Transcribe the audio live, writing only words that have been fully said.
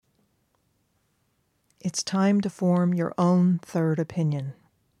It's time to form your own third opinion.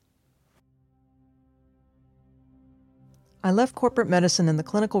 I left corporate medicine and the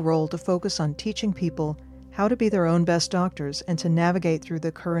clinical role to focus on teaching people how to be their own best doctors and to navigate through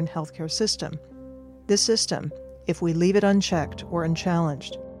the current healthcare system. This system, if we leave it unchecked or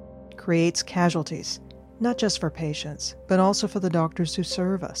unchallenged, creates casualties, not just for patients, but also for the doctors who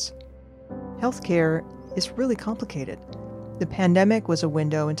serve us. Healthcare is really complicated. The pandemic was a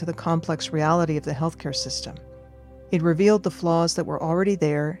window into the complex reality of the healthcare system. It revealed the flaws that were already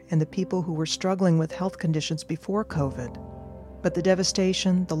there and the people who were struggling with health conditions before COVID. But the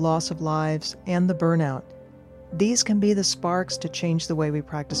devastation, the loss of lives, and the burnout, these can be the sparks to change the way we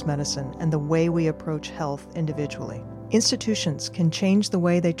practice medicine and the way we approach health individually. Institutions can change the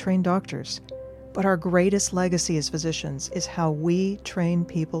way they train doctors, but our greatest legacy as physicians is how we train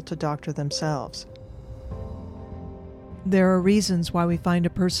people to doctor themselves. There are reasons why we find a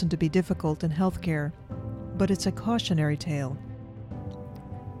person to be difficult in healthcare, but it's a cautionary tale.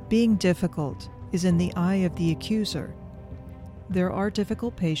 Being difficult is in the eye of the accuser. There are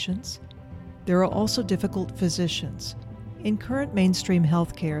difficult patients. There are also difficult physicians. In current mainstream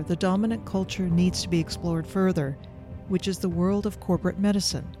healthcare, the dominant culture needs to be explored further, which is the world of corporate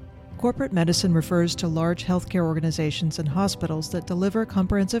medicine. Corporate medicine refers to large healthcare organizations and hospitals that deliver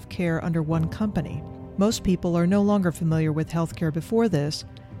comprehensive care under one company. Most people are no longer familiar with healthcare before this,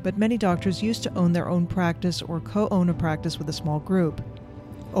 but many doctors used to own their own practice or co-own a practice with a small group.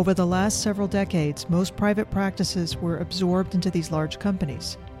 Over the last several decades, most private practices were absorbed into these large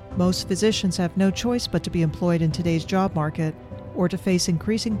companies. Most physicians have no choice but to be employed in today's job market or to face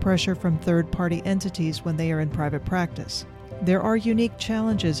increasing pressure from third-party entities when they are in private practice. There are unique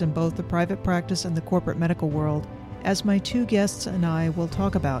challenges in both the private practice and the corporate medical world, as my two guests and I will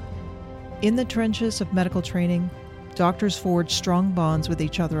talk about. In the trenches of medical training, doctors forge strong bonds with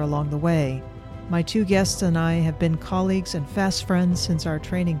each other along the way. My two guests and I have been colleagues and fast friends since our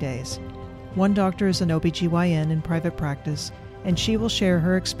training days. One doctor is an OBGYN in private practice, and she will share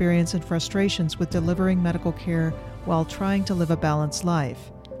her experience and frustrations with delivering medical care while trying to live a balanced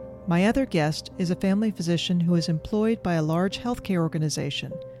life. My other guest is a family physician who is employed by a large healthcare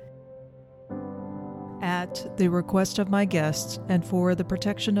organization. At the request of my guests and for the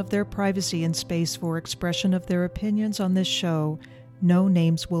protection of their privacy and space for expression of their opinions on this show, no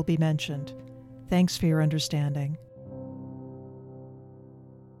names will be mentioned. Thanks for your understanding.